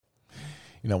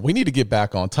we need to get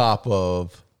back on top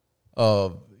of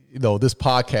this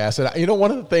podcast. And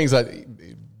one of the things that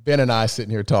Ben and I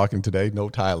sitting here talking today, no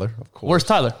Tyler, of course. Where's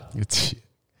Tyler? It's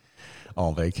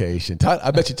on vacation.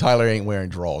 I bet you Tyler ain't wearing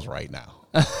drawers right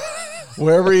now.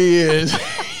 Wherever he is,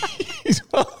 he's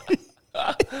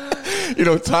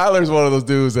Tyler's one of those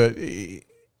dudes that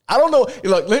I don't know.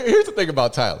 Look, here's the thing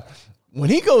about Tyler. When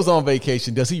he goes on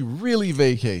vacation, does he really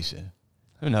vacation?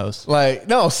 Who knows? Like,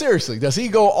 no, seriously, does he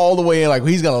go all the way in? Like,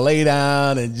 he's going to lay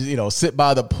down and sit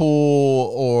by the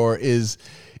pool, or is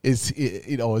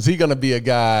he going to be a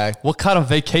guy? What kind of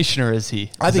vacationer is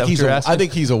he? I think he's going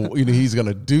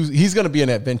to be an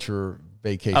adventure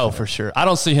vacation. Oh, for sure. I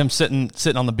don't see him sitting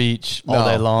on the beach all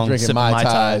day long, drinking Mai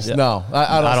Tais. Yeah. No,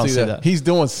 I don't see that. He's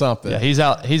doing something. Yeah, he's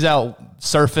out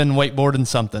surfing, wakeboarding,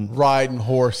 something. Riding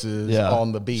horses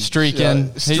on the beach. Streaking.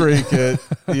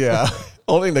 Yeah.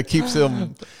 Only thing that keeps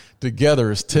him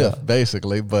together is Tiff,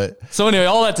 basically. But so anyway,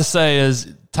 all that to say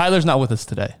is Tyler's not with us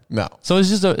today. No. So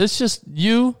it's just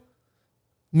you,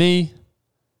 me,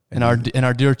 and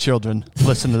our dear children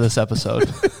listen to this episode.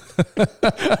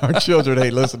 Our children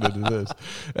ain't listening to this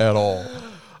at all.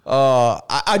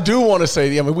 I do want to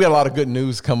say, we got a lot of good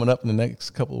news coming up in the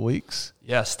next couple of weeks.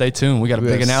 Yeah, stay tuned. We got a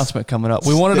big announcement coming up.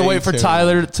 We wanted to wait for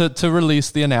Tyler to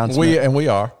release the announcement. We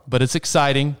are. But it's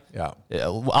exciting. Yeah.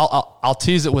 I'll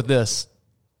tease it with this.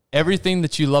 Everything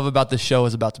that you love about this show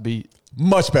is about to be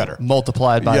much better,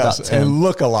 multiplied by about 10. And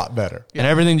look a lot better. And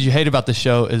everything that you hate about the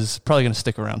show is probably going to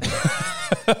stick around.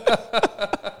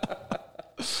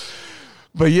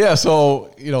 But yeah,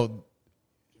 so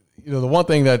the one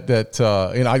thing that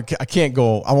I can't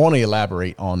go. I want to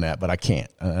elaborate on that, but I can't,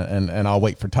 and I'll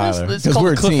wait for Tyler because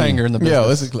we're a cliffhanger in the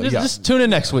business. Just tune in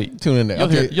next week.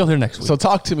 You'll hear next week. So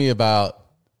talk to me about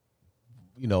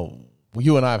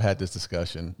you and I have had this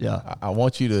discussion. Yeah, I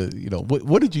want you to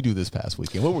what did you do this past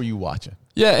weekend? What were you watching?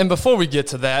 Yeah, and before we get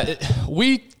to that,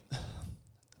 we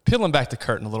peeling back the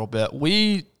curtain a little bit.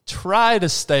 We try to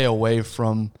stay away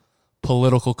from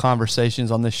political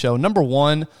conversations on this show. Number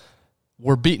one,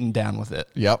 we're beaten down with it.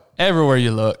 Yep. Everywhere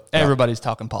you look, everybody's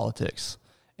talking politics.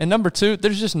 And number two,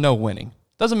 there's just no winning.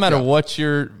 Doesn't matter what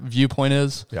your viewpoint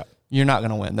is. Yeah. You're not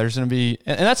going to win. There's going to be,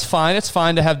 and that's fine. It's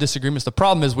fine to have disagreements. The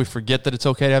problem is we forget that it's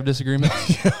okay to have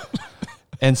disagreements.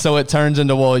 And so it turns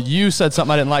into, well, you said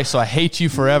something I didn't like, so I hate you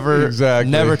forever.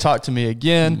 Exactly. Never talk to me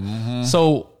again. Mm-hmm.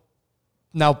 So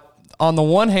now, on the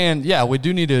one hand, we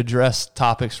do need to address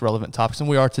relevant topics, and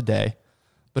we are today.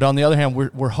 But on the other hand,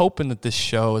 we're hoping that this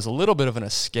show is a little bit of an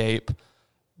escape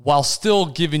while still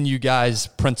giving you guys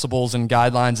principles and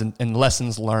guidelines and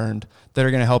lessons learned that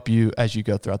are going to help you as you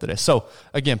go throughout the day. So,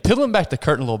 again, peeling back the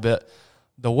curtain a little bit,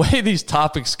 the way these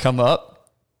topics come up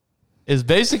is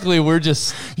basically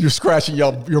you're scratching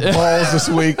your balls this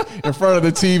week in front of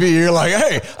the TV. You're like,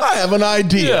 hey, I have an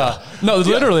idea. Yeah. No,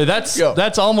 literally,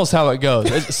 that's almost how it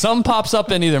goes. Some pops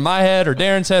up in either my head or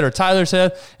Darren's head or Tyler's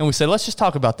head, and we say, let's just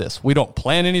talk about this. We don't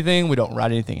plan anything. We don't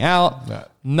write anything out.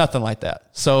 Nothing like that.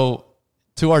 So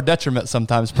to our detriment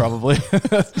sometimes probably,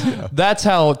 that's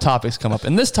how topics come up.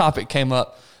 And this topic came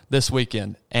up this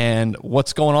weekend. And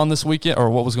what's going on this weekend,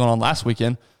 or what was going on last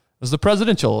weekend, was the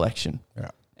presidential election. Yeah.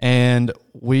 And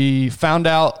we found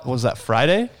out, was that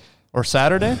Friday or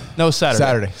Saturday? No,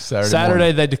 Saturday.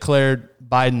 Saturday they declared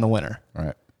Biden the winner.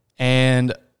 Right.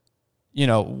 And,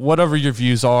 whatever your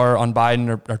views are on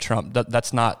Biden or Trump,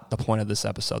 that's not the point of this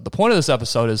episode. The point of this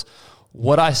episode is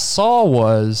what I saw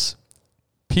was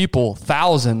people,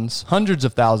 hundreds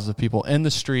of thousands of people in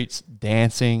the streets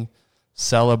dancing,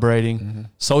 celebrating. Mm-hmm.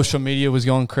 Social media was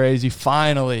going crazy.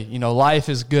 Finally, life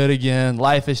is good again.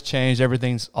 Life has changed.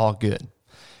 Everything's all good.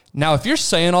 Now, if you're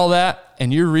saying all that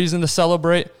and your reason to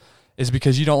celebrate is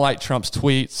because you don't like Trump's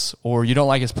tweets or you don't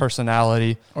like his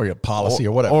personality or your policy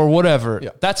or whatever,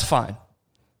 that's fine.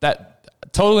 That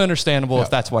totally understandable if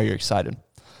that's why you're excited.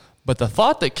 But the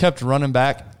thought that kept running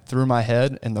back through my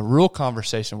head and the real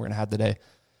conversation we're going to have today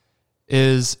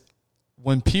is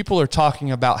when people are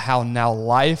talking about how now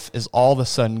life is all of a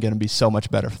sudden going to be so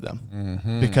much better for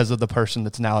them because of the person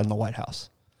that's now in the White House.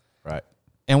 Right.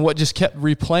 And what just kept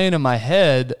replaying in my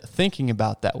head thinking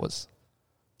about that was,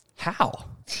 how?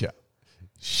 Yeah.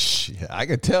 I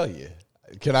can tell you.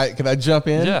 Can I jump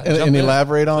in and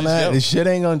elaborate on that? Go. This shit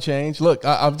ain't gonna change. Look,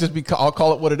 I'll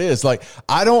call it what it is. Like,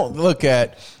 I don't look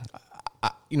at,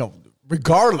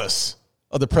 regardless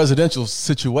of the presidential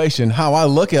situation, how I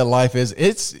look at life is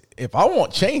if I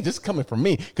want change, it's coming from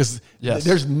me because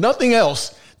there's nothing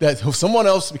else that someone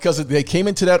else, because they came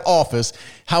into that office,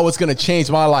 how it's going to change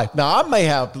my life. Now, I may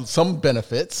have some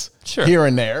benefits here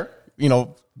and there,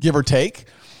 give or take.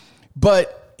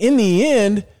 But in the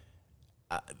end,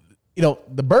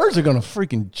 the birds are going to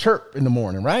freaking chirp in the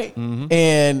morning, right?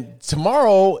 And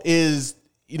tomorrow is,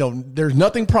 there's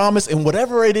nothing promised. And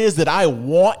whatever it is that I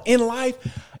want in life,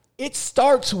 it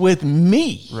starts with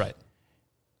me. Right.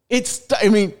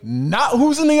 Not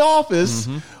who's in the office.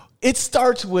 It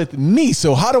starts with me.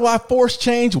 So how do I force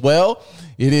change? Well,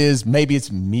 maybe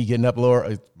it's me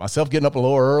myself getting up a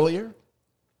little earlier,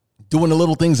 doing the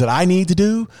little things that I need to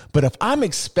do. But if I'm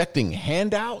expecting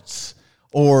handouts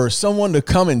or someone to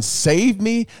come and save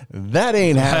me, that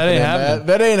ain't happening.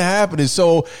 That ain't happening.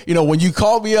 So, when you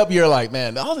call me up, you're like,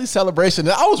 man, all these celebrations,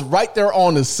 I was right there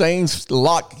on the same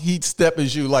Lockheed step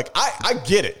as you. Like, I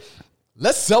get it.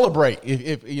 Let's celebrate.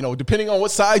 If depending on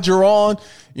what side you're on,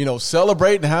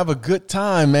 celebrate and have a good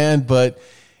time, man. But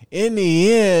in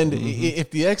the end, if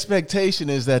the expectation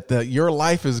is that your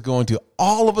life is going to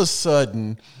all of a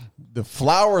sudden, the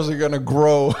flowers are going to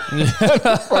grow in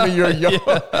front of your yard,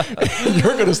 and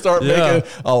you're going to start making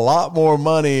a lot more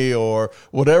money or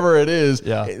whatever it is.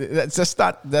 Yeah. That's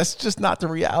just not the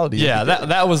reality. Yeah.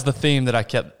 That was the theme that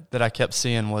I kept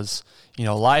seeing was,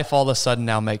 life all of a sudden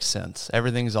now makes sense.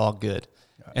 Everything's all good.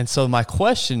 And so my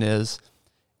question is,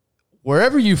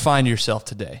 wherever you find yourself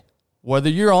today, whether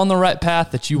you're on the right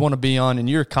path that you want to be on and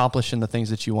you're accomplishing the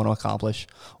things that you want to accomplish,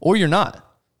 or you're not,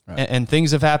 and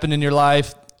things have happened in your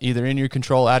life, either in your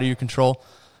control, out of your control,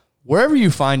 wherever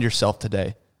you find yourself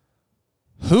today,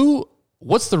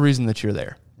 what's the reason that you're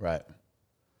there? Right.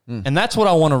 And that's what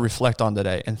I want to reflect on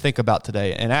today and think about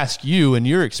today and ask you and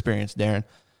your experience, Darren,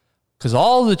 because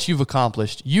all that you've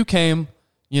accomplished, you came,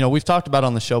 we've talked about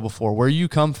on the show before, where you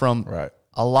come from,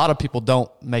 a lot of people don't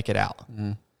make it out.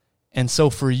 And so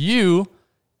for you,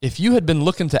 if you had been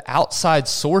looking to outside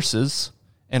sources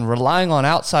and relying on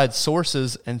outside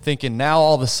sources and thinking now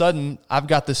all of a sudden I've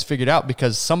got this figured out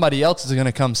because somebody else is going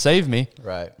to come save me,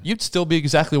 you'd still be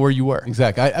exactly where you were.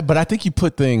 Exactly. But I think you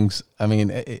put things,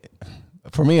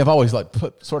 for me, I've always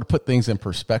put things in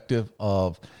perspective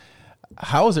of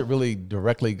how is it really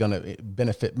directly going to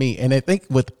benefit me? And I think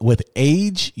with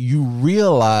age, you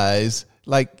realize,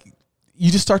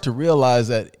 you just start to realize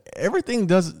that everything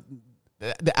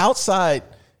the outside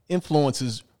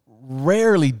influences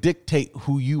rarely dictate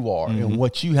who you are and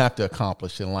what you have to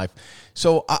accomplish in life.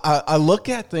 So I look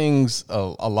at things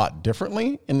a lot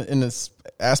differently in this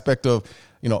aspect of,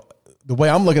 the way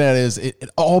I'm looking at it is it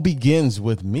all begins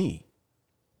with me.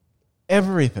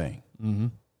 Everything.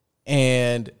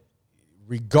 And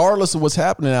regardless of what's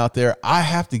happening out there, I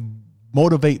have to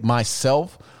motivate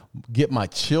myself, get my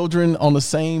children on the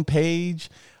same page,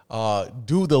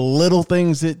 do the little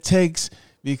things it takes,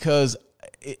 because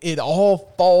it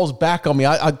all falls back on me.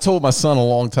 I told my son a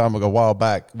while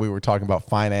back, we were talking about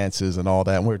finances and all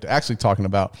that. And we were actually talking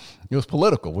about, it was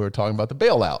political. We were talking about the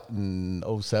bailout in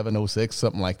 07, 06,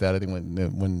 something like that. I think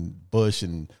when Bush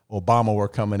and Obama were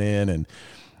coming in, and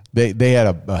they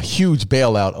had a huge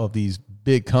bailout of these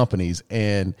big companies.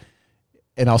 And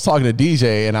I was talking to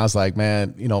DJ and I was like,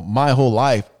 man, my whole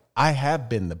life, I have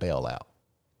been the bailout.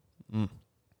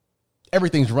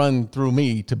 Everything's run through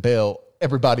me to bail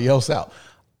everybody else out.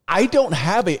 I don't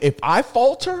have if I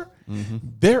falter,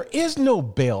 there is no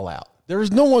bailout. There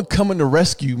is no one coming to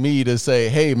rescue me to say,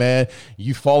 hey man,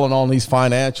 you've fallen on these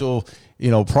financial,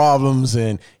 problems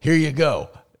and here you go.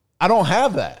 I don't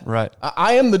have that. Right.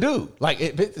 I am the dude. Like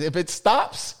if it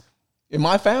stops in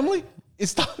my family,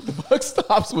 the buck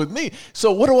stops with me.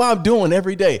 So what am I doing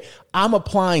every day? I'm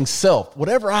applying self.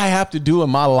 Whatever I have to do in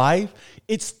my life,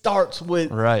 it starts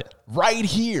with right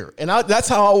here. And that's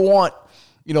how I want,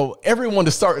 everyone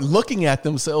to start looking at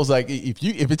themselves. Like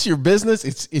if it's your business,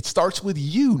 it starts with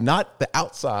you, not the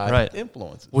outside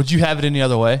influences. Would you have it any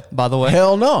other way, by the way?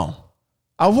 Hell no.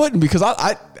 I wouldn't, because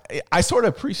I sort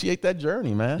of appreciate that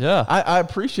journey, man. Yeah. I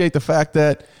appreciate the fact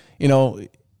that,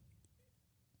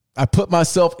 I put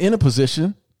myself in a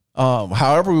position,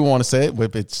 however we want to say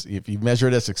it, if you measure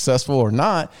it as successful or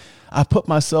not, I put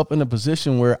myself in a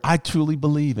position where I truly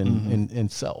believe in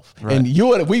self. Right.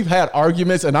 And we've had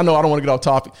arguments, and I know I don't want to get off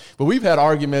topic, but we've had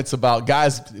arguments about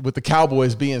guys with the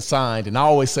Cowboys being signed. And I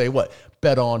always say, what?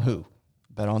 Bet on who?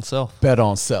 Bet on self. Bet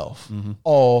on self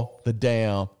all the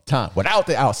damn time without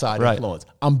the outside influence.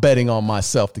 I'm betting on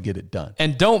myself to get it done.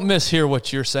 And don't mishear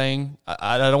what you're saying.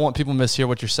 I don't want people to mishear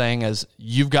what you're saying as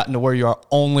you've gotten to where you are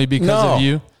only because of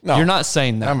you. No. You're not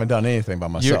saying that. I haven't done anything by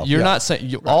myself. You're not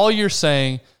saying, all you're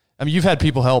saying, you've had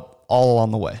people help all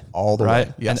along the way. All the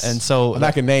way, yes. And so... And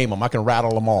I can name them. I can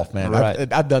rattle them off, man.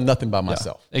 Right. I've done nothing by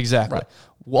myself. Yeah, exactly. Right.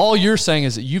 Well, all you're saying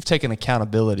is that you've taken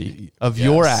accountability of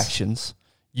your actions.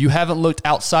 You haven't looked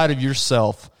outside of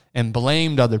yourself and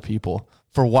blamed other people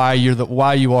for why you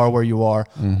are where you are,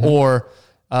 or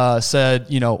said,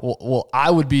 well, I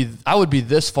would be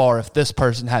this far if this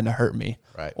person hadn't hurt me.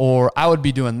 Right. Or I would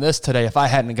be doing this today if I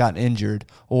hadn't gotten injured.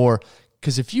 Or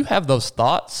because if you have those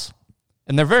thoughts,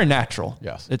 and they're very natural.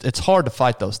 Yes. It's hard to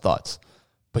fight those thoughts,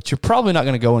 but you're probably not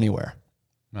going to go anywhere.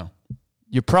 No.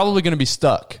 You're probably going to be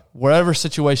stuck wherever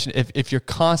situation if you're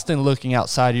constantly looking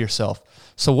outside of yourself.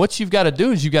 So what you've got to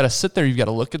do is you've got to sit there, you've got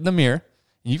to look in the mirror,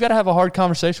 and you've got to have a hard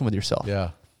conversation with yourself.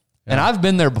 Yeah. And I've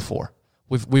been there before.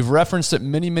 We've referenced it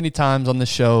many, many times on the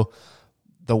show.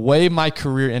 The way my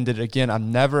career ended, again,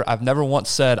 I've never once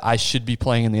said I should be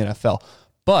playing in the NFL,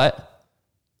 but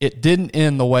it didn't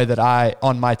end the way that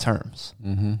on my terms.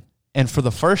 Mm-hmm. And for the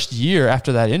first year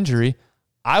after that injury,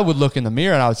 I would look in the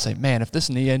mirror and I would say, man, if this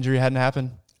knee injury hadn't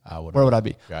happened, where would I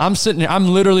be? Got I'm sitting here, I'm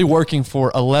literally working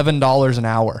for $11 an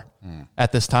hour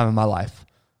at this time in my life.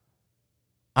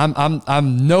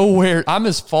 I'm nowhere. I'm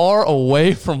as far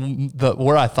away from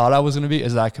where I thought I was going to be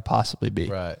as I could possibly be.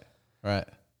 Right.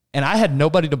 And I had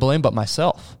nobody to blame but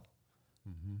myself.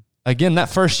 Mm-hmm. Again, that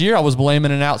first year I was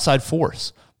blaming an outside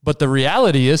force. But the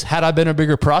reality is, had I been a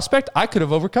bigger prospect, I could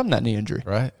have overcome that knee injury.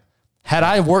 Right. Had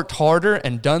I worked harder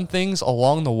and done things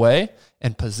along the way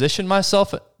and positioned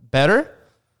myself better,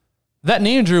 that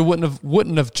knee injury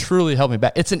wouldn't have truly held me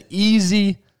back. It's an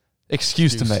easy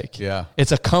excuse to make. Yeah.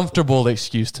 It's a comfortable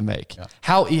excuse to make. Yeah.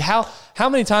 How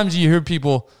many times do you hear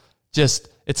people just?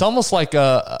 It's almost like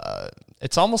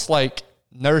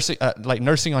nursing, like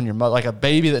nursing on your mother, like a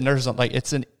baby that nurses on. Like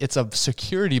it's a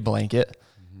security blanket.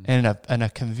 And a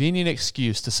convenient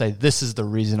excuse to say, this is the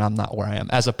reason I'm not where I am,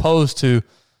 as opposed to,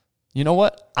 you know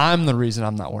what? I'm the reason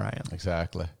I'm not where I am.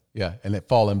 Exactly. Yeah. And it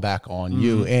falling back on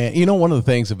you. And one of the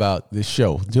things about this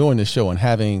show, doing this show and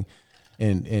having,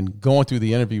 and going through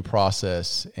the interview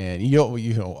process, and,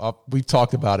 we've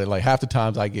talked about it, like half the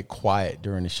times I get quiet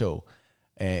during the show.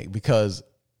 And because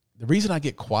the reason I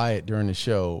get quiet during the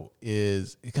show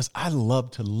is because I love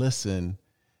to listen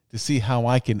to see how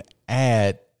I can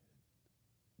add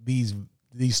these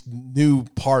new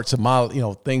parts of my,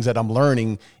 things that I'm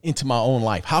learning into my own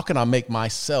life. How can I make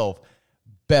myself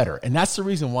better? And that's the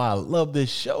reason why I love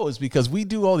this show, is because we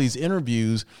do all these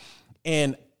interviews,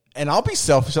 and I'll be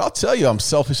selfish. I'll tell you I'm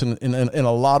selfish in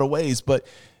a lot of ways, but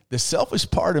the selfish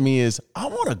part of me is I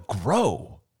want to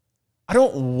grow. I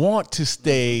don't want to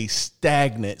stay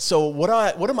stagnant. So what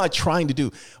am I trying to do?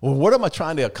 Or what am I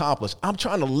trying to accomplish? I'm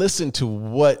trying to listen to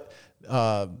what,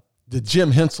 the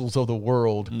Jim Hensels of the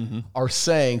world are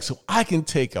saying, so I can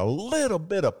take a little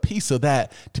bit of piece of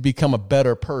that to become a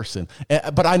better person.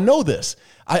 But I know this.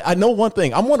 I know one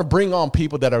thing. I want to bring on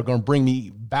people that are going to bring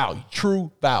me value,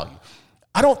 true value.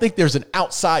 I don't think there's an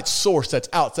outside source that's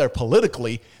out there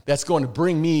politically that's going to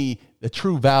bring me the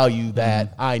true value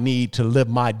that I need to live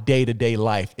my day-to-day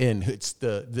life. And it's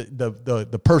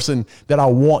the person that I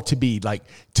want to be, like,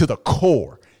 to the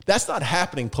core. That's not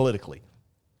happening politically.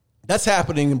 That's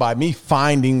happening by me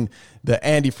finding the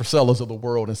Andy Frisellas of the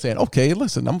world and saying, okay,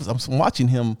 listen, I'm watching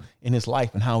him in his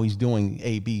life and how he's doing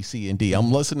A, B, C, and D.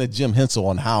 I'm listening to Jim Hensel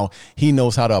on how he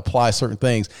knows how to apply certain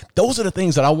things. Those are the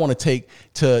things that I want to take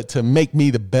to make me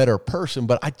the better person.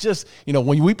 But I just,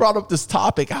 when we brought up this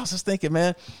topic, I was just thinking,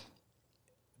 man,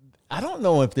 I don't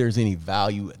know if there's any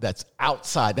value that's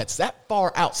outside, that's that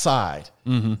far outside,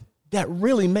 that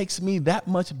really makes me that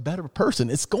much better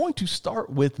person. It's going to start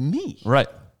with me. Right.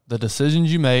 The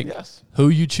decisions you make, who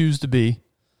you choose to be,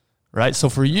 right? So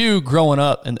for you growing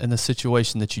up in the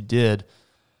situation that you did,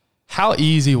 how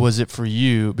easy was it for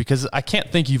you? Because I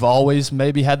can't think you've always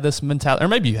maybe had this mentality, or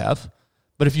maybe you have,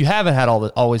 but if you haven't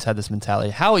always had this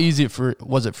mentality, how easy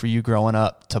was it for you growing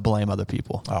up to blame other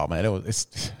people? Oh man,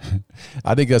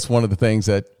 I think that's one of the things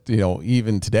that,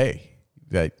 even today,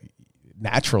 that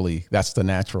naturally, that's the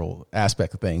natural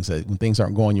aspect of things, that when things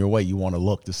aren't going your way, you want to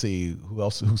look to see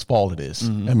whose fault it is.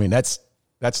 I mean, that's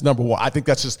number one. I think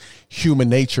that's just human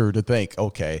nature to think,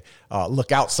 okay,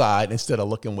 look outside instead of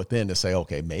looking within to say,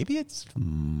 okay, maybe it's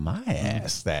my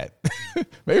ass that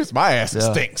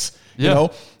stinks,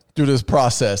 through this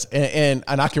process. And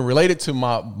I can relate it to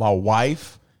my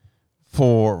wife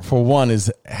for one,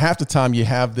 is half the time you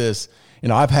have this,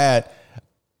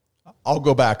 I'll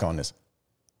go back on this.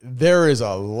 There is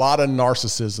a lot of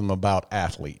narcissism about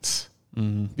athletes,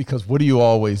 because what do you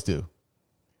always do?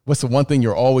 What's the one thing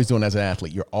you're always doing as an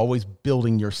athlete? You're always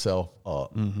building yourself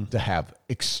up to have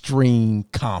extreme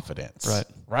confidence,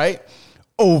 right?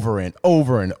 Over and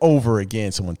over and over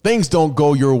again. So when things don't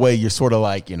go your way, you're sort of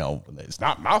like, it's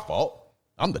not my fault.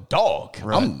 I'm the dog.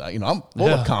 Right. I'm full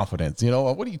of confidence.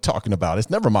 What are you talking about? It's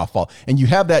never my fault. And you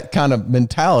have that kind of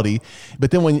mentality.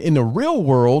 But then when in the real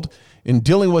world, in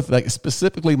dealing with, like,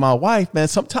 specifically my wife, man,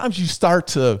 sometimes you start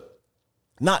to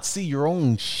not see your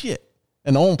own shit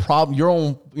and own problem, your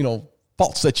own,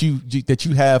 faults that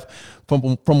you have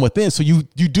from within. So you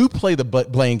do play the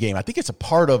blame game. I think it's a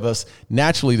part of us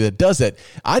naturally that does that.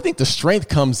 I think the strength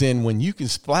comes in when you can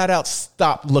flat out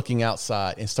stop looking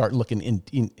outside and start looking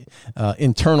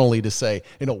internally to say,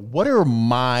 what are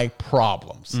my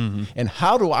problems and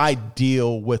how do I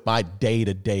deal with my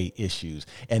day-to-day issues?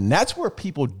 And that's where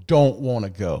people don't want to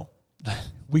go.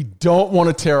 We don't want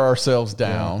to tear ourselves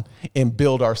down and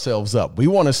build ourselves up. We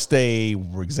want to stay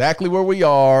exactly where we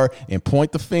are and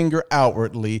point the finger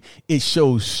outwardly. It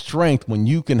shows strength when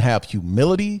you can have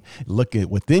humility, look at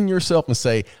within yourself and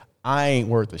say, I ain't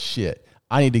worth a shit.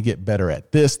 I need to get better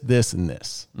at this, this, and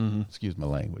this. Excuse my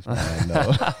language, man.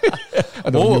 I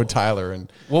know you and Tyler.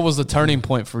 And what was the turning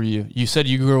point for you? You said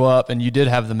you grew up and you did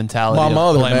have the mentality of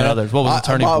blaming others. What was the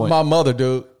turning point? My mother,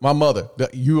 dude. My mother.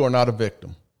 You are not a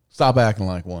victim. Stop acting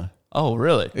like one. Oh,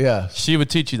 really? Yeah. She would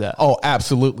teach you that. Oh,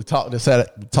 absolutely. Taught us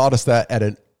that at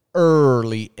an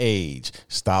early age.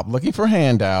 Stop looking for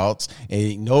handouts.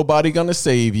 Ain't nobody going to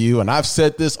save you. And I've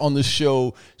said this on the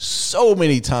show so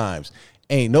many times.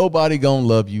 Ain't nobody going to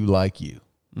love you like you.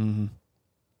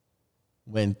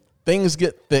 When things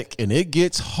get thick and it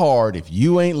gets hard, if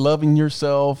you ain't loving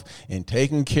yourself and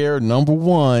taking care of number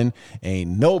one,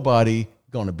 ain't nobody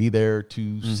going to be there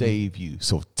to save you.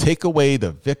 So take away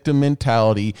the victim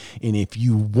mentality. And if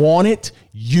you want it,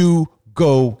 you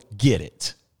go get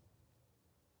it.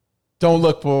 Don't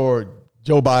look for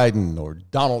Joe Biden or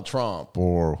Donald Trump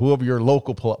or whoever your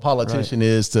local politician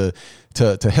is to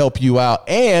help you out.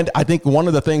 And I think one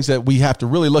of the things that we have to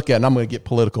really look at, and I'm going to get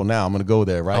political now. I'm going to go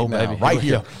there now. Baby. Right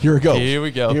here. Here we go. Here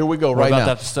we go. Right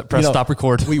now. Press stop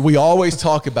record. We always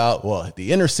talk about,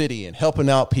 the inner city and helping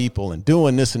out people and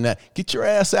doing this and that. Get your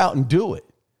ass out and do it.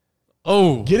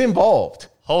 Oh. Get involved.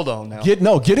 Hold on now. Get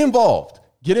involved.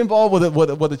 Get involved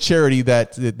with a charity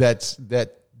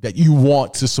that you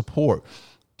want to support.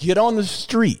 Get on the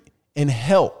street and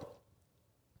help.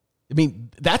 I mean,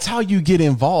 that's how you get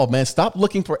involved, man. Stop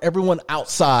looking for everyone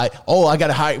outside. Oh,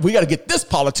 we got to get this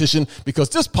politician because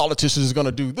this politician is going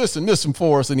to do this and this and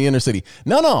for us in the inner city.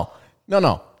 No.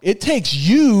 It takes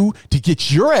you to get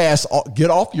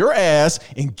off your ass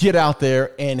and get out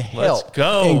there and help. Let's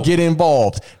go. And get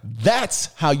involved. That's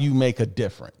how you make a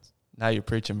difference. Now you're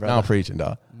preaching, brother. Now I'm preaching,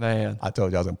 dog. Man. I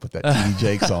told you I was going to put that TD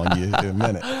Jakes on you in a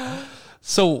minute.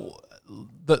 So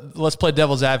let's play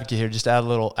devil's advocate here. Just add a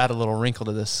little wrinkle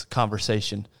to this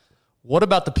conversation. What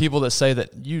about the people that say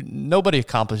that nobody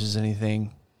accomplishes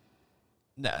anything?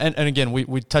 And again,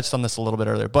 we touched on this a little bit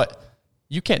earlier, but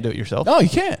you can't do it yourself. No, you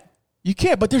can't. You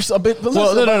can't. But there's a bit. No.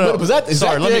 Was that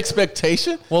the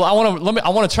expectation? Well, I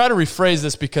want to try to rephrase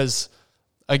this because,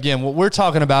 again, what we're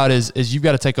talking about is you've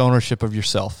got to take ownership of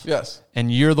yourself. Yes. And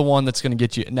you're the one that's going to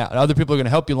get you. Now, other people are going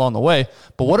to help you along the way.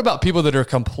 But what about people that are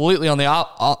completely on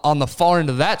the far end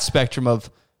of that spectrum of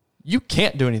you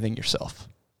can't do anything yourself?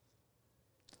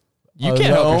 You can't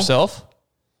help yourself.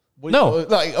 No.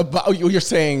 You're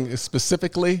saying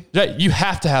specifically? Right. You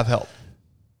have to have help.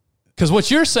 Because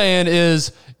what you're saying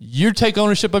is you take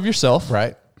ownership of yourself.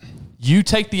 Right. You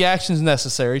take the actions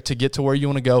necessary to get to where you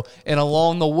want to go. And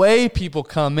along the way, people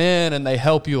come in and they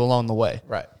help you along the way.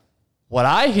 Right. What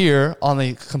I hear on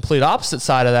the complete opposite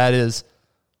side of that is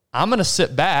I'm going to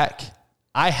sit back.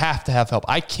 I have to have help.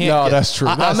 I can't. No, that's true.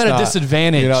 I'm at a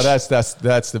disadvantage. That's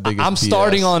the biggest.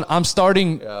 I'm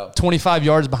starting 25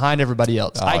 yards behind everybody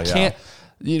else. I can't.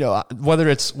 Whether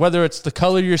it's the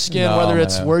color of your skin, whether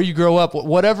it's where you grow up,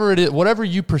 whatever it is, whatever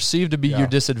you perceive to be your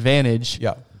disadvantage.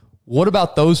 Yeah. What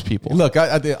about those people? Look,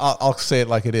 I'll say it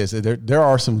like it is. There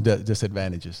are some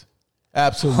disadvantages.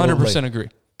 Absolutely. 100% agree.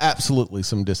 Absolutely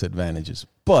some disadvantages.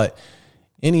 But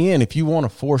in the end, if you want to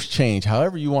force change,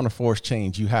 however you want to force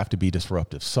change, you have to be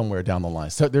disruptive somewhere down the line.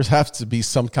 So there has to be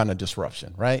some kind of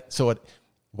disruption, right? So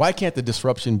why can't the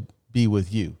disruption be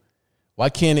with you? Why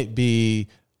can't it be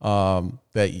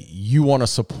that you want to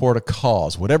support a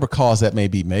cause, whatever cause that may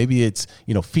be? Maybe it's,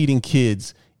 feeding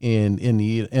kids in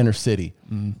the inner city.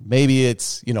 Maybe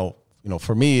it's,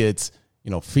 for me, it's,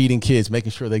 feeding kids,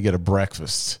 making sure they get a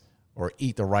breakfast or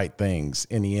eat the right things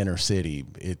in the inner city.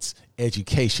 It's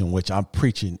education, which I'm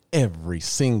preaching every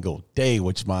single day,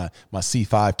 which my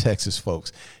C5 Texas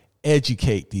folks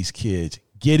educate these kids,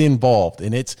 get involved.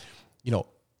 And it's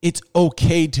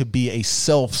okay to be a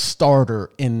self-starter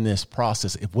in this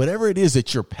process. If whatever it is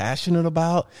that you're passionate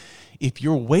about, if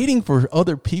you're waiting for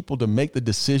other people to make the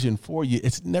decision for you,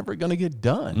 it's never going to get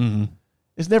done.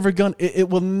 It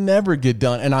will never get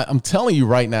done. And I'm telling you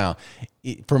right now,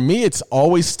 for me, it's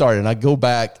always started. And I go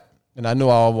back, and I know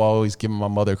I'll always give my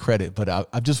mother credit, but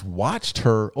I've just watched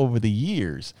her over the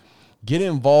years get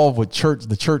involved with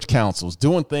the church councils,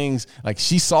 doing things like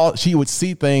she would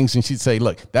see things and she'd say,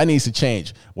 look, that needs to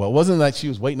change. Well, it wasn't that she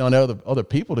was waiting on other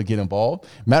people to get involved.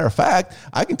 Matter of fact,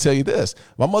 I can tell you this.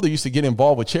 My mother used to get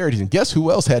involved with charities, and guess who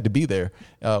else had to be there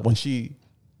when she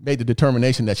made the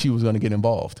determination that she was going to get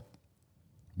involved?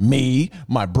 Me,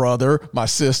 my brother, my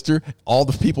sister, all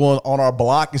the people on our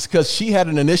block. It's because she had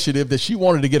an initiative that she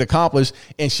wanted to get accomplished,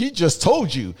 and she just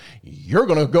told you, you're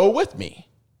going to go with me.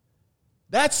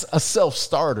 That's a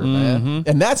self-starter, man.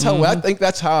 And that's how I think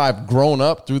that's how I've grown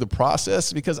up through the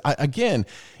process, because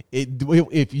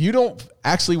if you don't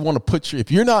actually want to if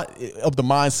you're not of the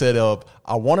mindset of,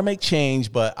 I want to make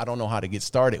change, but I don't know how to get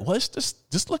started. Well, it's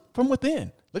just look from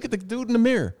within. Look at the dude in the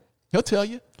mirror. He'll tell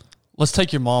you. Let's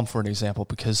take your mom for an example,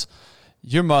 because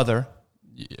your mother,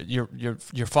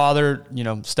 your father,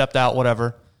 stepped out,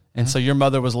 whatever. And so your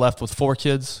mother was left with 4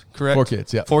 kids, correct? 4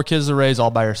 kids, yeah. 4 kids to raise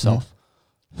all by herself.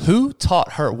 Who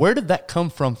taught her? Where did that come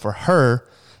from for her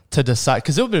to decide?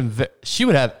 Because she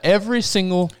would have every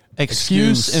single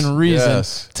excuse and reason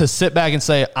to sit back and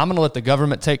say, I'm going to let the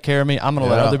government take care of me. I'm going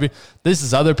to let other people. This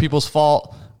is other people's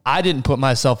fault. I didn't put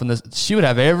myself in this. She would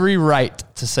have every right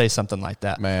to say something like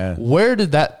that. Man, where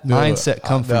did that mindset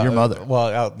come from your mother?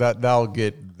 Well,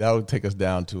 that would take us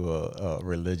down to a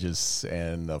religious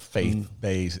and a faith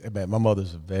base. My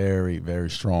mother's a very, very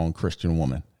strong Christian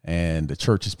woman, and the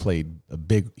church has played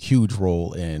a huge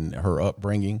role in her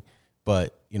upbringing.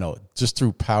 But just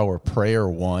through power of prayer,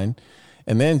 one,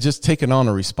 and then just taking on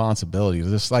a responsibility.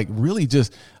 Just like really,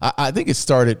 I think it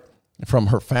started from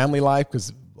her family life,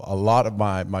 because a lot of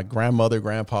my grandmother,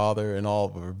 grandfather, and all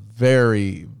were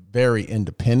very, very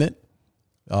independent.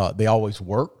 They always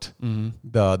worked.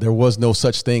 There was no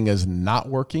such thing as not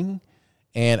working.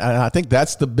 And I think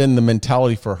that's been the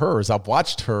mentality for her. As I've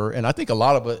watched her, and I think a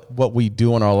lot of what we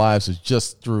do in our lives is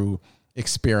just through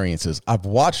experiences. I've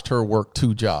watched her work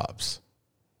 2 jobs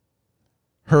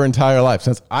her entire life.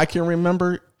 Since I can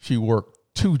remember, she worked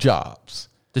 2 jobs.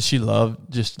 Did she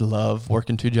just love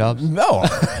working 2 jobs? No.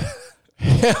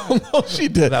 Hell no, she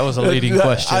did. That was a leading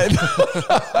question.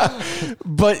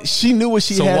 But she knew what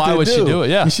she had to do. So why would she do it?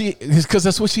 Yeah. Because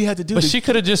that's what she had to do. But she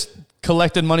could have just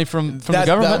collected money from the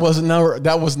government.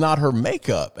 That was not her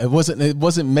makeup. It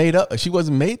wasn't made up. She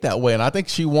wasn't made that way. And I think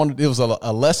it was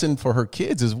a lesson for her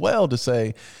kids as well to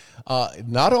say,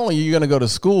 not only are you going to go to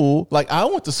school, like I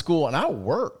went to school and I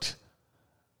worked.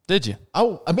 Did you?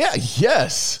 I mean,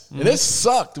 yes. And it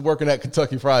sucked working at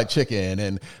Kentucky Fried Chicken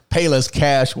and Payless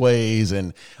Cashways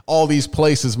and all these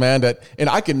places, man. And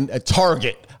I can at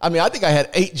Target. I mean, I think I had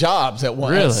 8 jobs at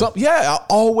one. Really? I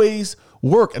always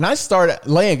work. And I started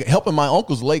helping my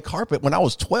uncles lay carpet when I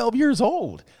was 12 years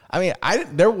old. I mean,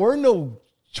 there were no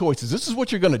choices. This is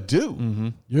what you're going to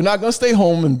do. You're not going to stay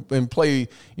home and play,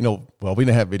 well, we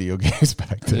didn't have video games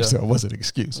back then, so it wasn't an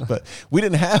excuse, but we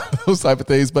didn't have those type of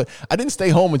things. But I didn't stay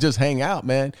home and just hang out,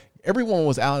 man. Everyone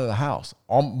was out of the house.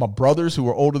 All my brothers who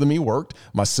were older than me worked.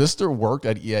 My sister worked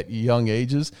at young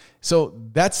ages. So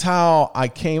that's how I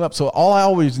came up. So all I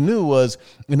always knew was,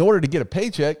 in order to get a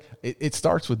paycheck, it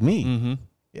starts with me.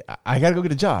 I got to go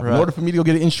get a job. Right. In order for me to go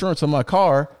get insurance on my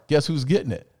car, guess who's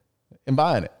getting it and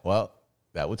buying it? Well,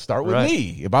 that would start with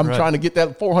me. If I'm trying to get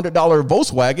that $400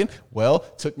 Volkswagen, well,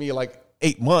 it took me like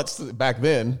 8 months back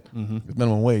then. The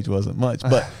minimum wage wasn't much,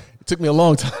 but it took me a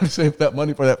long time to save that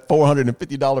money for that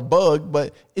 $450 bug.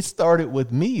 But it started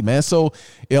with me, man. So,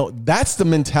 that's the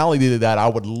mentality that I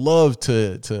would love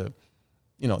to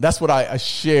that's what I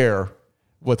share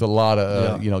with a lot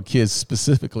of, kids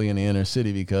specifically in the inner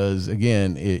city, because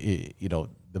again,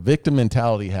 the victim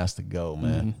mentality has to go,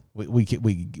 man. We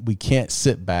can't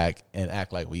sit back and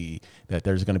act like that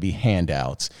there's going to be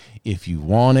handouts. If you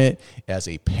want it as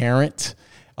a parent,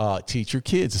 teach your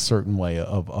kids a certain way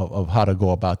of how to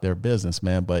go about their business,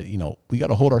 man. But, we got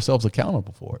to hold ourselves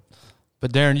accountable for it.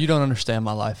 But Darren, you don't understand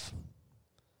my life.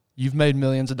 You've made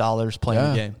millions of dollars playing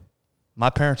the game. My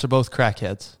parents are both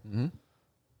crackheads.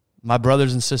 My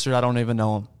brothers and sisters, I don't even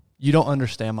know them. You don't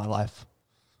understand my life.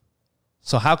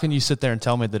 So how can you sit there and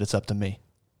tell me that it's up to me?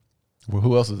 Well,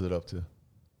 who else is it up to?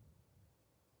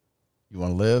 You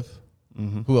want to live?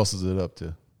 Who else is it up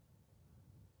to?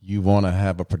 You want to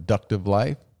have a productive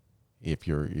life? If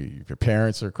your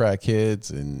parents are crackheads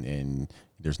and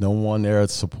there's no one there to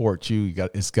support you,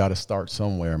 it's got to start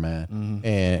somewhere, man.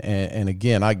 And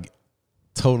again, I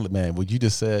totally, man, what you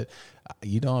just said,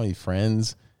 you know how many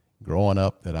friends growing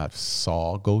up that I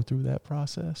saw go through that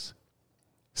process?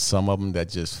 Some of them that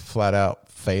just flat out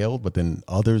failed, but then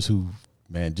others who,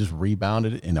 man, just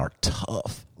rebounded and are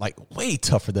tough, like way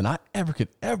tougher than I ever could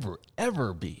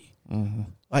ever be.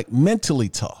 Like mentally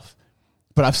tough.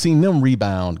 but I've seen them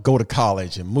rebound, go to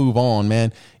college and move on,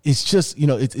 man. It's just,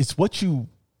 it's what you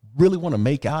really want to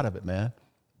make out of it, man.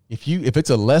 If it's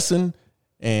a lesson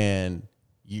and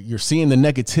you're seeing the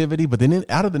negativity, but then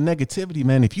out of the negativity,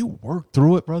 man, if you work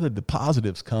through it, brother, the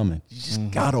positive's coming. You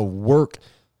just got to work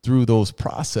through those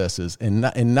processes and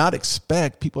not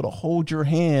expect people to hold your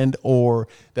hand or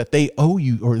that they owe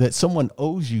you or that someone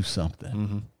owes you something.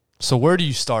 Mm-hmm. So where do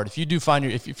you start? If you do find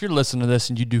if you're listening to this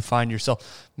and you do find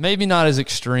yourself, maybe not as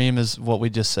extreme as what we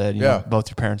just said, you know, both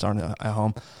your parents aren't at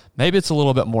home. Maybe it's a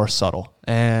little bit more subtle,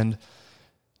 and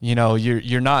you're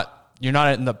not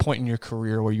at the point in your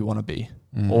career where you want to be,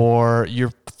 or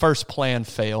your first plan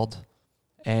failed,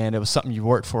 and it was something you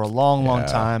worked for a long, long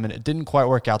time, and it didn't quite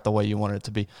work out the way you wanted it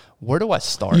to be. Where do I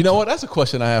start? You know what? That's a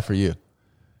question I have for you.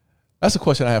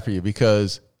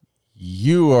 Because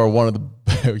you are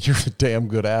you're a damn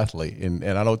good athlete. And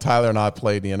I know Tyler and I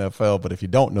played in the NFL, but if you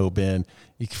don't know Ben,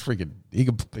 he's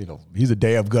a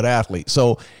damn good athlete.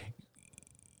 So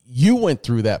you went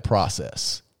through that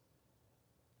process.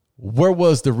 Where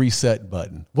was the reset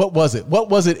button? What was it? What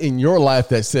was it in your life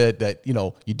that said that,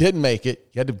 you didn't make it?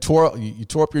 You had to tore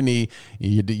up your knee.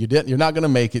 You're not going to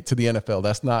make it to the NFL.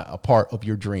 That's not a part of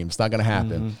your dream. It's not going to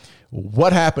happen.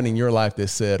 What happened in your life that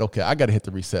said, okay, I got to hit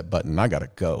the reset button. I got to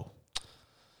go?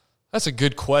 That's a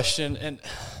good question, and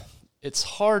it's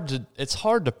hard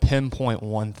to pinpoint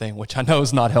one thing, which I know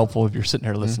is not helpful if you're sitting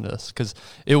here listening to this, because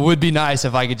it would be nice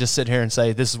if I could just sit here and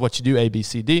say, this is what you do, A, B,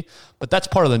 C, D, but that's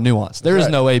part of the nuance. There is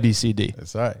no A, B, C, D.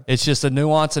 That's right. It's just a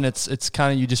nuance, and it's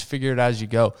kind of, you just figure it out as you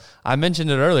go. I mentioned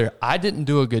it earlier. I didn't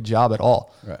do a good job at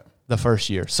all the first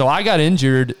year. So I got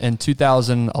injured in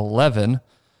 2011.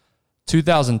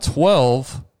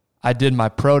 2012, I did my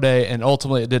pro day, and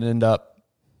ultimately it didn't end up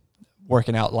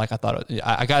working out like I thought.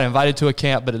 I got invited to a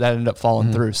camp, but that ended up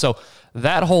falling through. So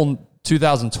that whole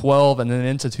 2012 and then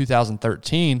into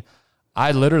 2013,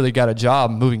 I literally got a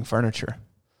job moving furniture.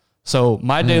 So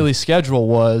my daily schedule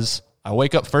was I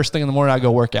wake up first thing in the morning, I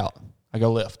go work out. I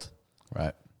go lift.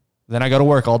 Right. Then I go to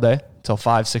work all day till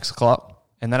 5, 6 o'clock.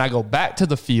 And then I go back to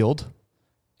the field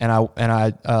and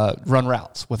I run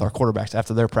routes with our quarterbacks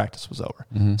after their practice was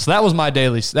over. So that was my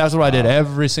daily. That's what I did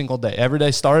every single day. Every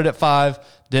day started at 5,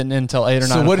 didn't end until 8 or 9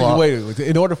 o'clock. So what did you,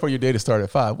 in order for your day to start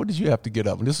at 5, what did you have to get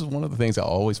up? And this is one of the things I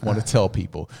always want to tell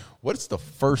people. What's the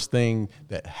first thing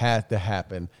that had to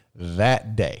happen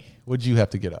that day? What did you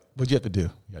have to get up? What did you have to do?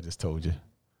 I just told you.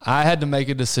 I had to make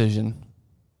a decision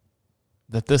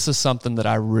that this is something that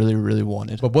I really, really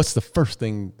wanted. But what's the first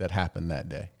thing that happened that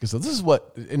day? Because this is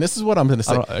what I'm going to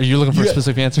say. Are you looking for a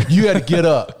specific answer? You had to get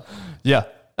up. Yeah.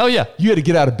 Oh, yeah. You had to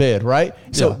get out of bed, right?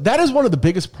 So that is one of the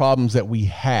biggest problems that we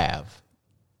have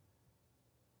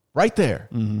right there.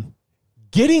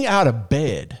 Getting out of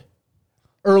bed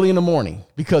early in the morning.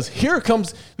 Because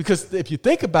if you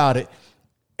think about it,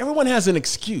 everyone has an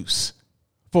excuse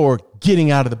for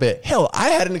getting out of the bed. Hell,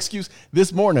 I had an excuse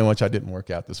this morning, which I didn't work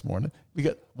out this morning.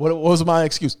 Because what was my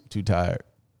excuse? Too tired.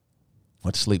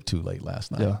 Went to sleep too late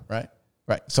last night. Yeah.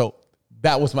 Right. So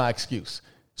that was my excuse.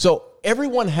 So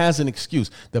everyone has an excuse.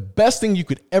 The best thing you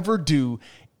could ever do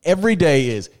every day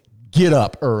is get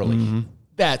up early.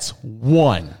 That's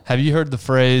one. Have you heard the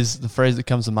phrase that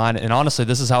comes to mind? And honestly,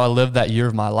 this is how I lived that year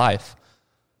of my life.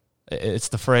 It's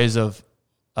the phrase of,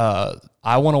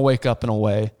 I want to wake up in a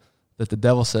way that the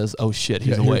devil says, oh shit,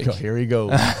 he's awake. Here he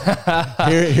goes.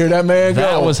 Hear that man go.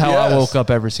 That was how I woke up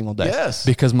every single day. Yes.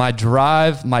 Because my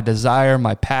drive, my desire,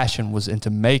 my passion was into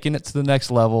making it to the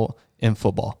next level in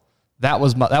football. That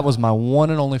was my one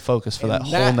and only focus for that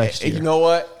whole next year. You know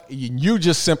what? You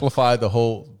just simplified the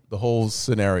whole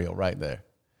scenario right there.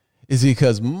 Is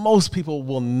because most people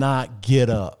will not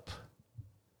get up.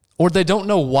 Or they don't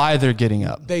know why they're getting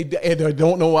up. They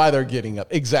don't know why they're getting up.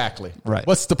 Exactly. Right.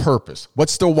 What's the purpose?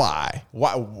 What's the why?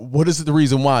 Why? What is the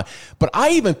reason why? But I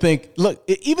even think, look,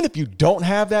 even if you don't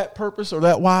have that purpose or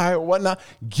that why or whatnot,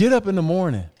 get up in the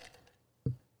morning.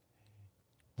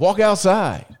 Walk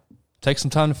outside. Take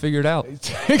some time to figure it out.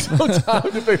 Take some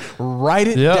time to write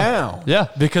it down. Yeah,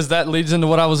 because that leads into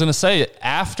what I was going to say.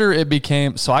 After it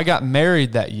became, so I got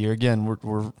married that year. Again,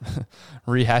 we're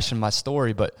rehashing my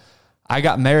story, but I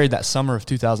got married that summer of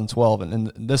 2012.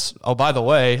 And this, oh, by the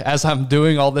way, as I'm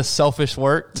doing all this selfish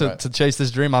work to chase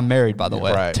this dream, I'm married, by the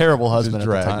way. Right. Terrible husband at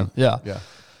the time. Yeah.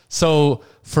 So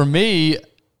for me,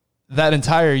 that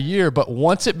entire year, but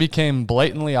once it became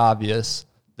blatantly obvious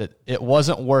that it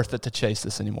wasn't worth it to chase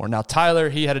this anymore. Now, Tyler,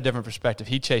 he had a different perspective.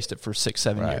 He chased it for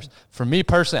 6-7 years. For me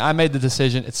personally, I made the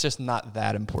decision. It's just not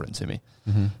that important to me.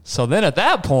 So then at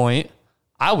that point,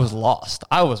 I was lost.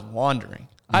 I was wandering.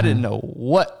 I didn't know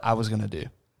what I was going to do.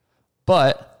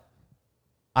 But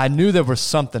I knew there was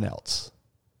something else.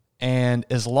 And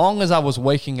as long as I was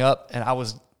waking up and I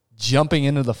was jumping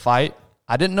into the fight,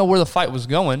 I didn't know where the fight was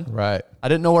going. Right. I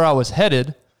didn't know where I was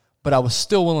headed, but I was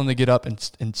still willing to get up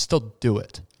and still do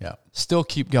it. Yeah. Still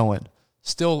keep going.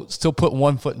 Still put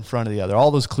one foot in front of the other. All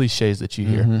those cliches that you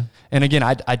hear. And again,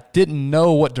 I didn't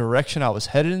know what direction I was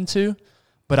headed into,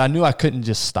 but I knew I couldn't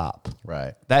just stop.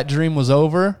 Right. That dream was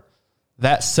over.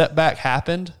 That setback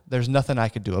happened. There's nothing I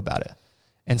could do about it.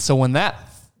 And so when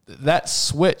that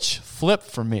switch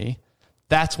flipped for me,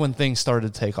 that's when things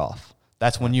started to take off.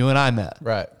 That's when you and I met.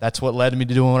 Right. That's what led me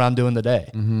to doing what I'm doing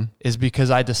today. Is because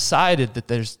I decided that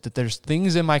there's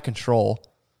things in my control,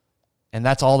 and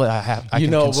that's all that I have. I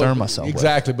can concern myself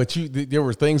exactly. with. But there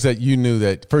were things that you knew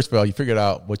that, first of all, you figured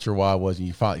out what your why was, and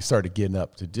you finally started getting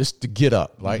up to get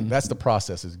up. Like that's the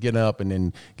process, is getting up and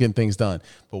then getting things done.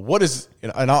 But what is,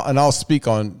 and I'll speak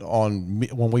on me,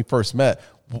 when we first met.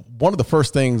 One of the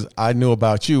first things I knew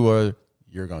about you was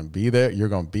you're going to be there, you're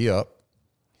going to be up,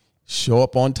 show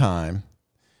up on time,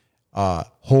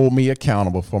 hold me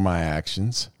accountable for my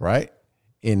actions, right?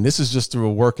 And this is just through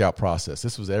a workout process.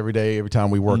 This was every day, every time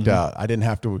we worked out. I didn't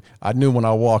have to, I knew when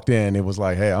I walked in, it was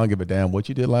like, hey, I don't give a damn what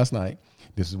you did last night.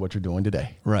 This is what you're doing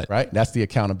today. Right. Right? That's the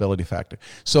accountability factor.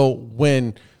 So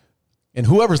and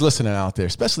whoever's listening out there,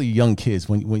 especially young kids,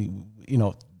 when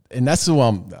and that's who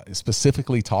I'm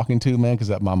specifically talking to, man,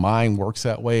 because my mind works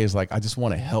that way. Is like, I just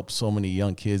want to help so many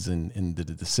young kids in the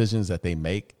decisions that they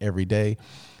make every day.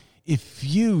 If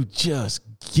you just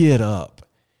get up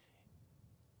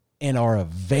and are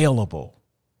available,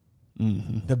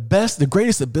 the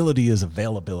greatest ability is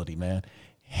availability, man.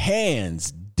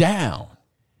 Hands down.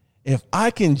 If I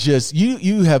can just,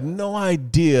 you have no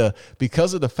idea,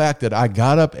 because of the fact that I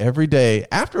got up every day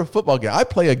after a football game. I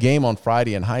play a game on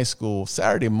Friday in high school.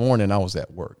 Saturday morning, I was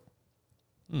at work.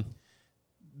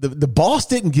 The boss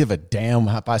didn't give a damn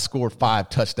if I scored 5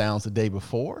 touchdowns the day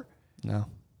before. No.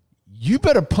 You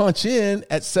better punch in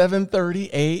at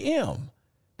 7:30 a.m.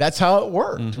 That's how it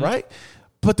worked, right?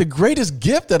 But the greatest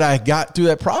gift that I got through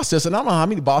that process, and I don't know how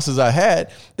many bosses I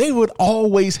had, they would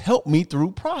always help me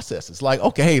through processes. Like,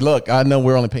 okay, hey, look, I know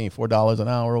we're only paying $4 an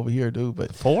hour over here, dude,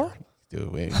 but $4?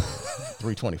 Dude,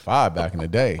 $3.25 back in the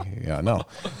day. Yeah, I know.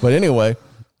 But anyway,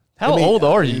 how old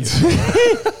are you?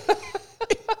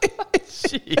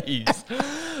 Jeez,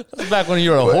 that's back when you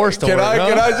were a horse. Can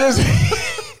I just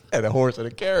had a horse and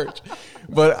a carriage?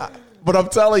 But I'm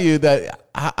telling you that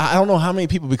I don't know how many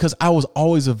people, because I was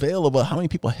always available, how many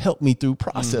people helped me through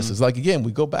processes. Like, again,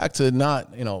 we go back to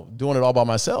not, doing it all by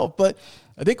myself. But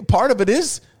I think part of it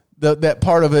is that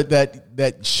part of it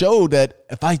that showed that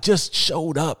if I just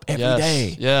showed up every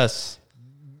day,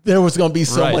 there was going to be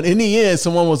someone, in the end,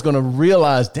 someone was going to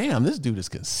realize, damn, this dude is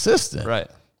consistent. Right.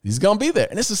 He's going to be there.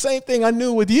 And it's the same thing I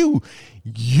knew with you.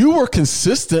 You were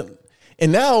consistent.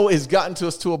 And now it's gotten to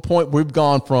us to a point where we've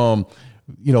gone from,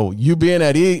 you being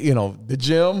at the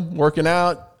gym, working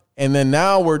out, and then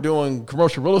now we're doing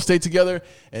commercial real estate together,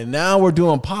 and now we're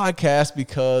doing podcasts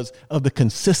because of the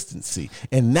consistency.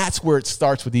 And that's where it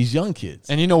starts with these young kids.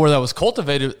 And you know where that was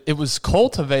cultivated? It was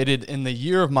cultivated in the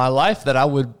year of my life that I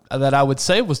would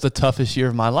say was the toughest year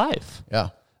of my life. Yeah.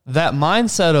 That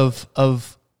mindset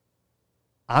of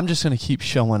I'm just going to keep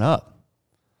showing up.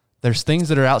 There's things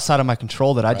that are outside of my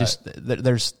control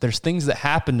that there's things that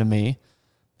happen to me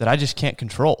that I just can't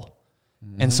control.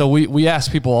 And so we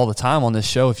ask people all the time on this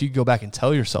show, if you go back and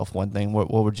tell yourself one thing, what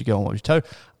would you go and what would you tell?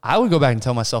 I would go back and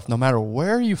tell myself, no matter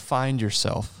where you find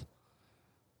yourself,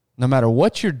 no matter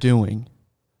what you're doing,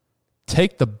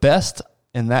 take the best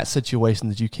in that situation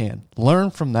that you can.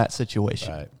 Learn from that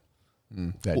situation. Right.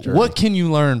 That journey. What can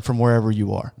you learn from wherever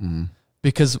you are?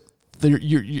 Because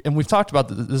and we've talked about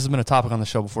this has been a topic on the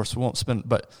show before, so we won't spend,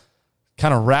 but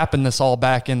kind of wrapping this all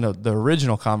back into the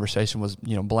original conversation was,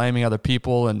 blaming other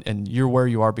people and you're where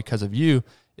you are because of you.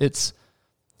 It's,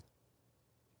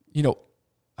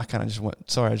 I kind of just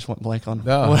went blank on.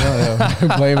 No.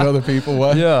 Blaming other people.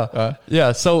 What? Yeah.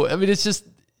 Yeah. So, I mean, it's just,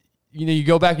 you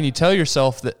go back and you tell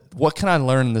yourself that, what can I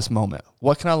learn in this moment?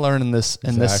 What can I learn in this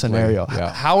scenario?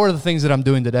 Yeah. How are the things that I'm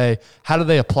doing today? How do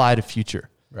they apply to future?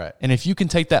 Right. And if you can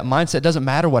take that mindset, it doesn't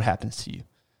matter what happens to you.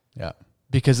 Yeah.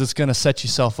 Because it's going to set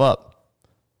yourself up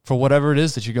for whatever it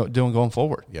is that you're doing going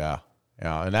forward. Yeah.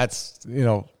 Yeah. And that's,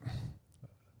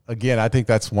 again, I think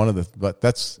that's but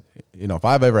that's, if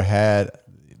I've ever had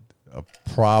a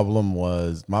problem,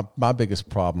 was my biggest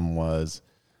problem was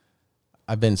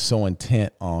I've been so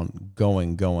intent on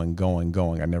going.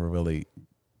 I never really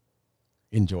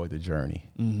enjoyed the journey.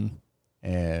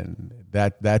 And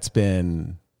that's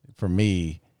been, for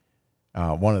me,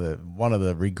 one of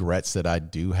the regrets that I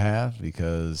do have,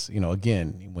 because,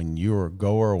 again, when you're a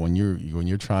goer, when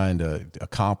you're trying to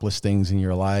accomplish things in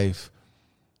your life,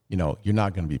 you're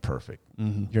not going to be perfect.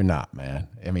 Mm-hmm. You're not, man.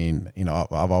 I mean,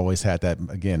 I've always had that.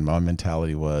 Again, my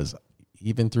mentality was,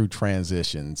 even through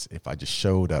transitions, if I just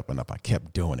showed up and if I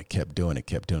kept doing it,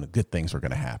 good things were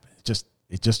going to happen.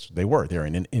 They're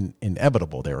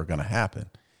inevitable. They were going to happen,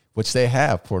 which they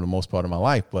have for the most part of my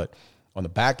life. But on the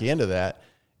back end of that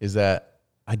is that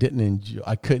I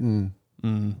couldn't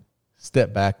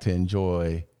step back to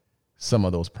enjoy some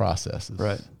of those processes.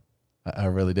 Right. I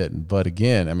really didn't. But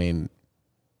again, I mean,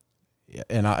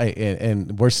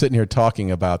 and we're sitting here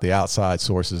talking about the outside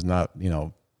sources, not,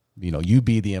 you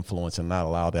be the influence and not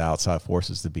allow the outside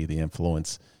forces to be the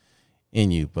influence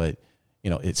in you. But,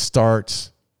 it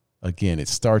starts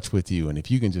with you. And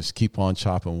if you can just keep on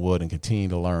chopping wood and continue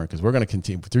to learn, because we're going to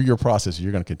continue through your process,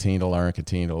 you're going to continue to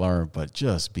learn, but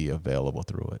just be available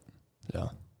through it. Yeah.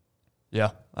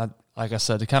 Yeah. Like I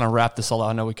said, to kind of wrap this all out,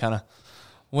 I know we kind of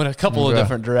went a couple of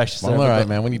different directions. Well, all right,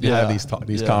 man. We need to have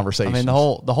these conversations. I mean,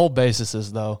 the whole basis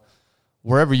is, though,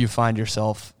 wherever you find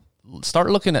yourself, start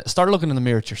looking in the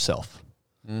mirror at yourself.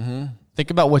 Mm-hmm. Think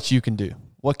about what you can do.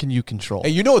 What can you control?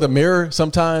 And the mirror,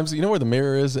 sometimes, where the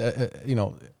mirror is,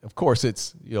 of course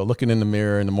it's, looking in the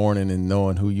mirror in the morning and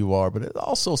knowing who you are, but it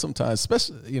also sometimes,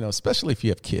 especially if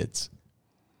you have kids.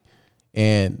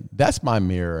 And that's my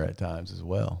mirror at times as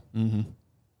well,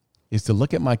 is to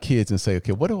look at my kids and say,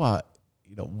 okay,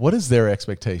 what is their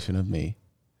expectation of me?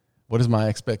 What is my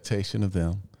expectation of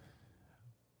them?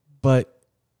 But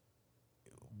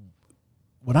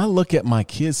when I look at my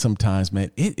kids sometimes,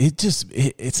 man,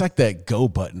 it's like that go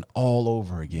button all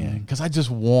over again, because I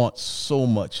just want so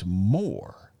much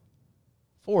more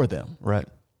for them. Right.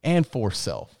 And for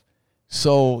self.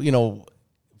 So,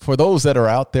 for those that are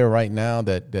out there right now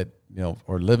that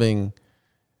are living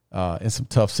in some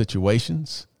tough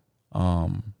situations,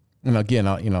 and again,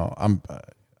 I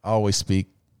always speak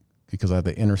because I have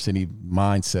the inner city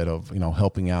mindset of,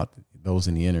 helping out those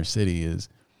in the inner city is,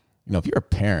 if you're a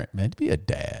parent, man, be a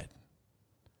dad.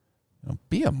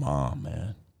 Be a mom,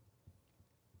 man.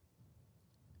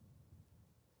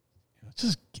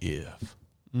 Just give.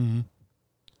 Mm-hmm.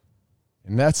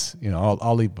 And that's,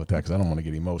 I'll leave with that because I don't want to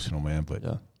get emotional, man.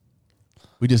 But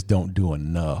we just don't do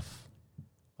enough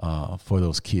for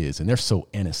those kids, and they're so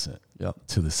innocent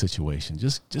to the situation.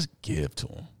 Just give to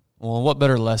them. Well, what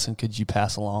better lesson could you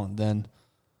pass along than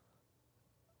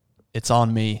it's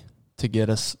on me to get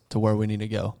us to where we need to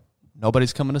go?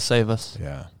 Nobody's coming to save us.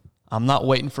 Yeah. I'm not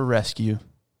waiting for rescue.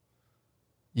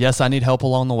 Yes, I need help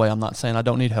along the way. I'm not saying I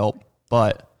don't need help,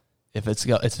 but if it's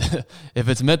if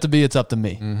it's meant to be, it's up to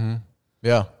me. Mm-hmm.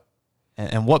 Yeah.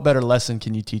 And what better lesson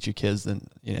can you teach your kids than,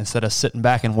 instead of sitting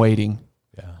back and waiting,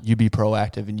 you be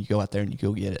proactive and you go out there and you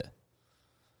go get it.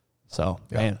 So,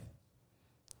 man,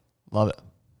 love it.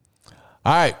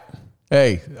 All right.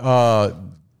 Hey,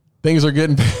 things are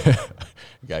getting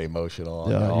got emotional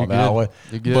on that one.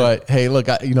 But hey, look,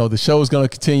 the show is going to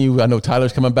continue. I know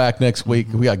Tyler's coming back next week.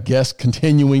 We got guests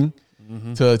continuing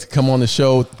to come on the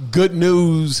show. Good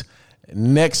news.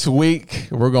 Next week,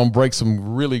 we're going to break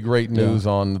some really great news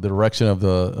on the direction of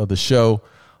the show.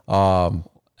 And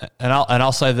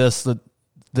I'll say this, that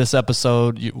this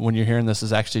episode, when you're hearing this,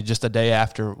 is actually just a day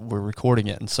after we're recording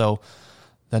it. And so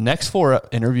the next 4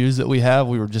 interviews that we have,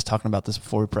 we were just talking about this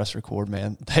before we press record,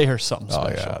 man, they are something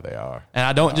special. Oh, yeah, they are. And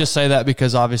I don't just say that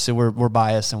because obviously we're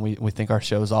biased and we think our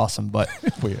show is awesome, but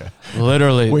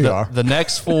literally the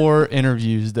next 4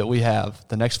 interviews that we have,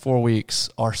 the next 4 weeks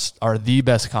are the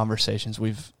best conversations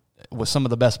with some of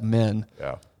the best men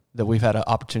that we've had an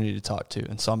opportunity to talk to.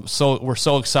 And so we're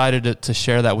so excited to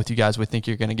share that with you guys. We think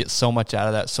you're going to get so much out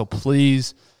of that. So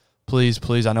please,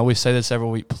 I know we say this every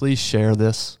week, please share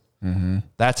this. Mm-hmm.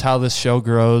 That's how this show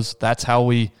grows. That's how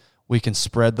we can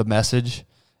spread the message,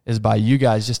 is by you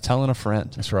guys just telling a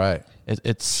friend. That's right.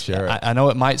 Share it. I know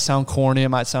it might sound corny, it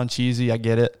might sound cheesy, I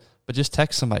get it, but just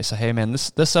text somebody, say, hey man,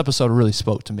 this episode really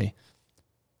spoke to me,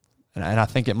 and I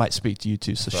think it might speak to you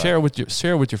too. So share with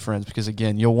your friends, because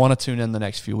again, you'll want to tune in the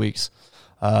next few weeks,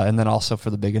 and then also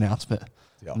for the big announcement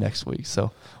next week.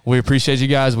 So we appreciate you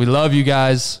guys. We love you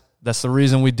guys. That's the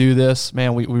reason we do this,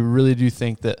 man. We really do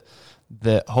think that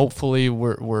hopefully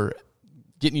we're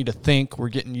getting you to think, we're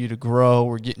getting you to grow,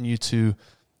 we're getting you to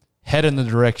head in the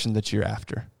direction that you're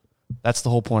after. That's the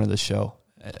whole point of this show,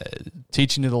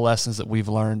 teaching you the lessons that we've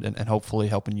learned and hopefully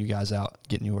helping you guys out,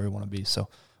 getting you where you want to be. So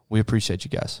we appreciate you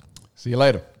guys. See you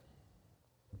later.